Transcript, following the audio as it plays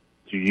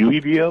to you,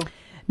 EBO.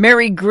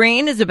 Mary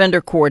Green is a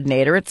vendor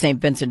coordinator at St.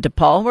 Vincent de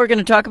Paul. We're going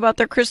to talk about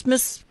their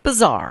Christmas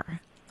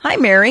Bazaar. Hi,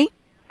 Mary.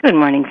 Good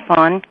morning,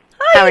 Fawn.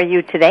 Hi. How are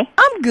you today?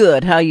 I'm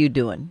good. How you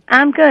doing?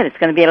 I'm good. It's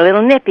going to be a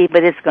little nippy,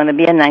 but it's going to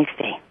be a nice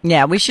day.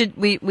 Yeah, why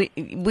do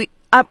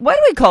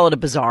we call it a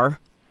bazaar?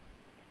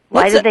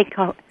 Why do they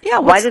call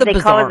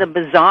it a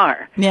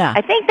bazaar? Yeah.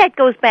 I think that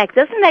goes back,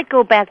 doesn't that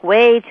go back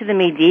way to the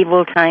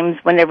medieval times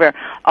whenever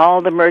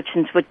all the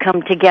merchants would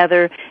come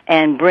together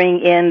and bring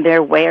in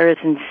their wares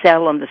and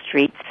sell on the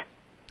streets?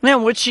 Yeah,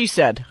 what she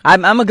said.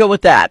 I'm going to go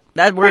with that.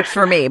 That works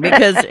for me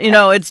because,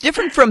 it's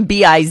different from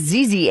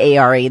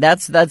B-I-Z-Z-A-R-E.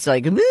 That's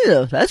like,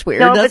 that's weird.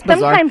 No, that's but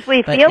sometimes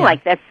bizarre. we feel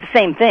like that's the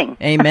same thing.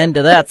 Amen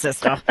to that,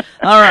 sister.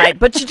 All right.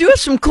 But you do have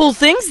some cool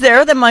things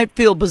there that might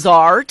feel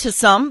bizarre to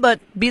some, but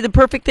be the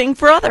perfect thing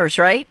for others,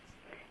 right?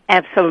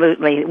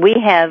 Absolutely. We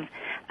have,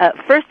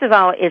 first of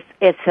all, it's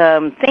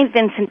St.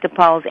 Vincent de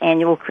Paul's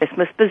annual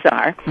Christmas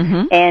Bazaar,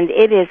 and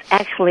it is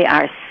actually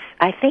I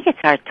think it's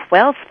our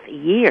 12th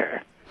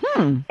year.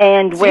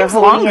 And we're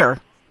holding longer.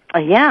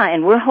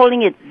 And we're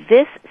holding it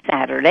this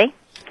Saturday.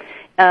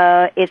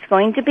 It's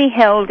going to be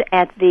held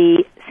at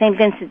the St.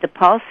 Vincent de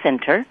Paul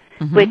Center,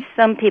 which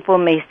some people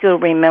may still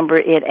remember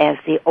it as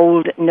the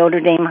old Notre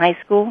Dame High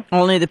School.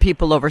 Only the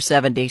people over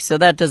 70, so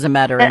that doesn't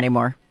matter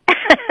anymore.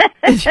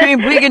 We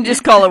can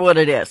just call it what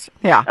it is.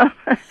 Yeah.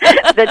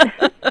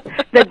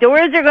 The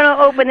doors are going to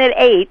open at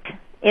 8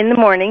 in the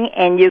morning,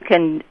 and you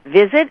can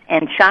visit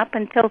and shop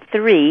until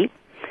 3,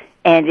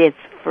 and it's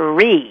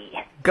free.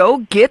 Go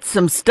get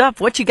some stuff.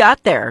 What you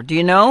got there? Do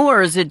you know,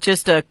 or is it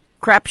just a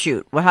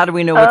crapshoot? Well, how do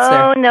we know what's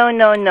there? Oh,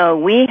 no.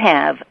 We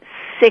have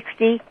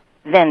 60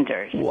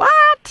 vendors.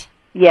 What?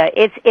 Yeah,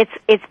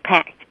 it's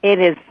packed. It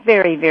is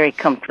very, very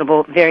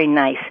comfortable, very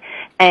nice.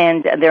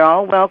 And they're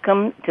all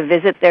welcome to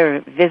visit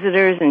their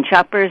visitors and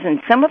shoppers,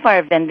 and some of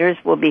our vendors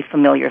will be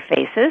familiar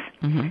faces,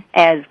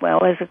 as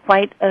well as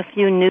quite a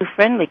few new,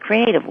 friendly,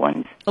 creative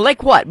ones.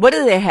 Like what? What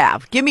do they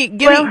have? Give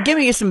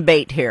me some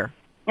bait here.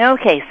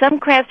 Okay, some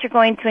crafts are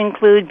going to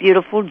include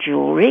beautiful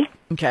jewelry.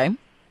 Okay.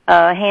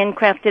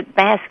 Handcrafted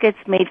baskets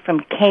made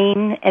from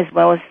cane as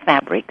well as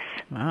fabrics.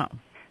 Wow.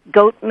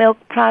 Goat milk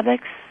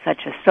products such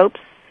as soaps,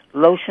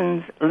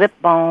 lotions, lip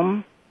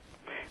balm.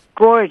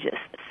 Gorgeous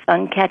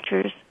sun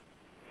catchers.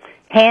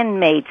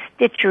 Handmade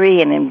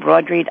stitchery and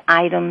embroidered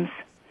items.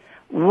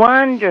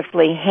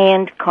 Wonderfully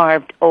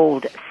hand-carved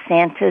old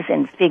Santas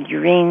and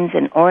figurines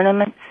and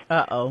ornaments.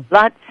 Uh-oh.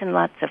 Lots and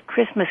lots of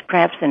Christmas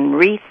crafts and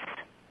wreaths.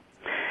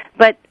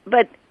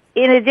 But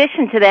in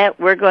addition to that,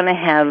 we're going to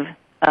have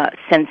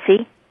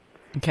Scentsy,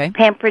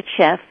 Pampered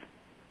Chef,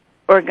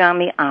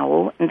 Origami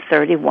Owl, and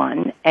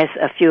 31 as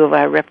a few of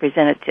our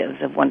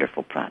representatives of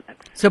wonderful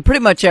products. So pretty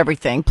much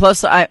everything.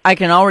 Plus, I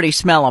can already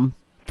smell them.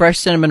 Fresh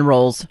cinnamon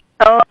rolls.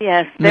 Oh,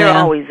 yes. They're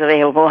always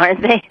available,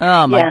 aren't they?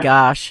 Oh, my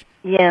gosh.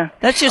 Yeah.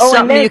 That's just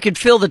something you could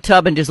fill the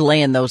tub and just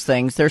lay in those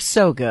things. They're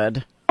so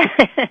good.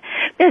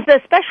 There's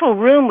a special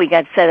room we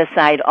got set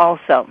aside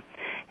also.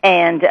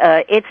 And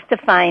it's to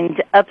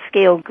find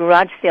upscale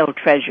garage sale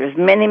treasures.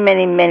 Many,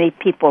 many, many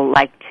people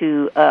like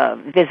to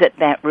visit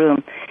that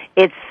room.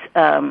 It's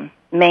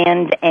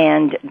manned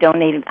and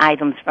donated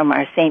items from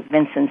our St.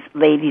 Vincent's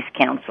Ladies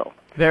Council.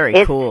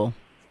 Very cool.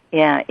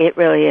 Yeah, it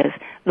really is.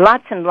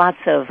 Lots and lots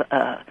of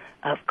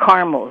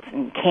caramels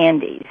and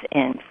candies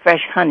and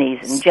fresh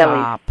honeys and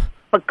jellies,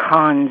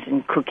 pecans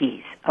and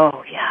cookies.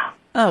 Oh, yeah.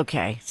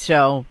 Okay,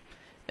 so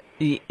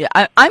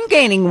I'm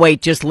gaining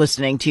weight just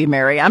listening to you,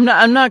 Mary. I'm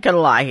not going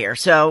to lie here.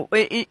 So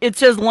it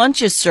says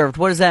lunch is served.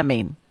 What does that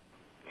mean?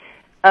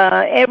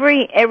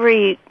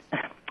 Every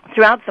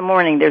throughout the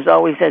morning, there's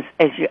always,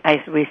 as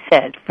we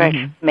said, fresh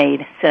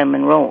made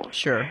cinnamon rolls.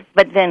 Sure.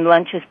 But then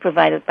lunch is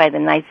provided by the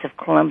Knights of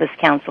Columbus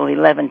Council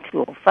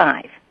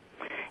 11205,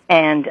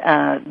 and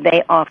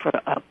they offer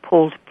a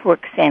pulled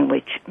pork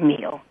sandwich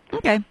meal.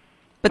 Okay.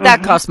 But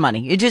that costs money.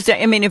 You just,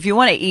 if you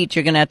want to eat,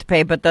 you're going to have to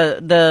pay. But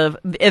the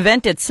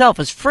event itself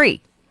is free.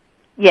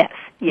 Yes,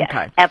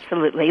 okay.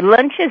 Absolutely.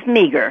 Lunch is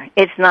meager.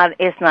 It's not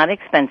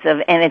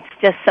expensive, and it's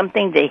just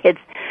something that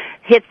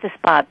hits the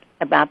spot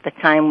about the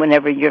time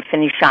whenever you're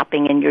finished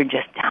shopping and you're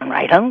just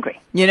downright hungry.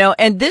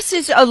 And this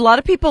is, a lot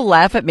of people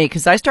laugh at me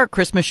because I start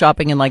Christmas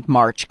shopping in like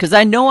March because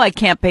I know I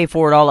can't pay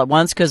for it all at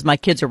once because my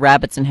kids are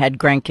rabbits and had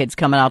grandkids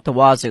coming out the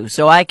wazoo.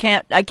 So I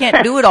can't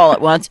do it all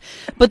at once.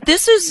 But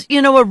this is,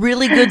 a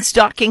really good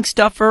stocking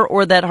stuffer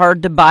or that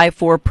hard to buy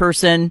for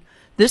person.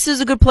 This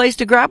is a good place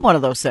to grab one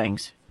of those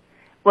things.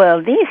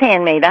 Well, these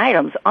handmade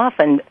items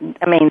often,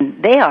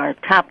 they are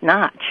top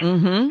notch.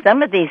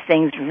 Some of these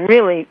things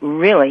really,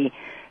 really,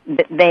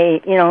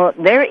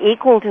 they're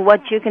equal to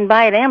what you can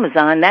buy at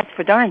Amazon. That's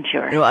for darn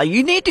sure. Well,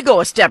 you need to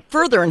go a step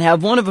further and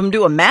have one of them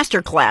do a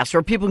master class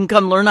where people can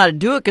come learn how to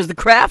do it because the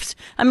crafts,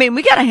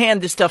 we got to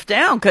hand this stuff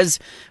down because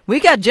we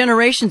got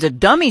generations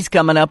of dummies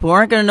coming up who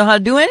aren't going to know how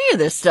to do any of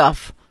this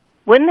stuff.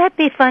 Wouldn't that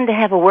be fun to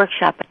have a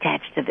workshop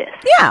attached to this?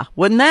 Yeah.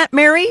 Wouldn't that,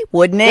 Mary?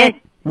 Wouldn't it?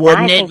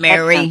 Wouldn't it,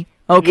 Mary?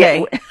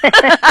 Okay.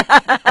 Yeah.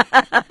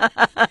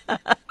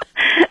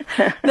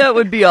 That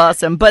would be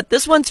awesome. But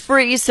this one's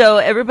free, so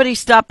everybody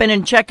stop in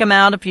and check them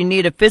out. If you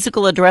need a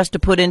physical address to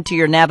put into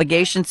your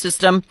navigation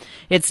system,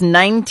 it's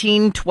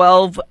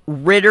 1912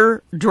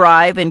 Ritter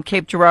Drive in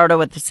Cape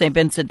Girardeau at the St.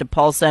 Vincent de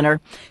Paul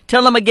Center.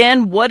 Tell them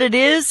again what it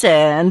is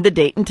and the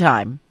date and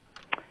time.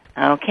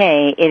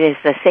 Okay, it is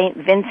the St.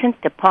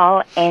 Vincent de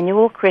Paul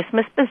Annual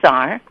Christmas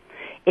Bazaar.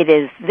 It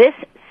is this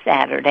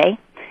Saturday,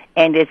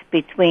 and it's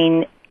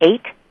between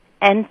 8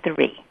 and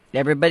 3.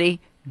 Everybody,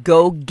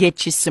 go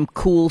get you some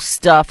cool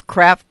stuff,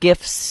 craft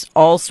gifts,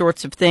 all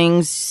sorts of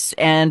things,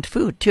 and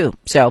food, too.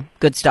 So,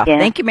 good stuff. Yeah.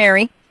 Thank you,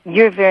 Mary.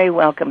 You're very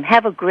welcome.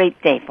 Have a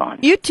great day, Fawn.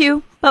 You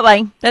too.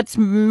 Bye-bye. That's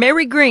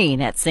Mary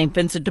Green at St.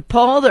 Vincent de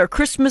Paul. Their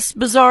Christmas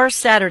Bazaar,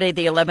 Saturday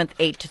the 11th,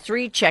 8 to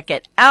 3. Check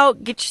it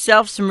out. Get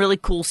yourself some really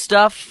cool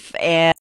stuff. And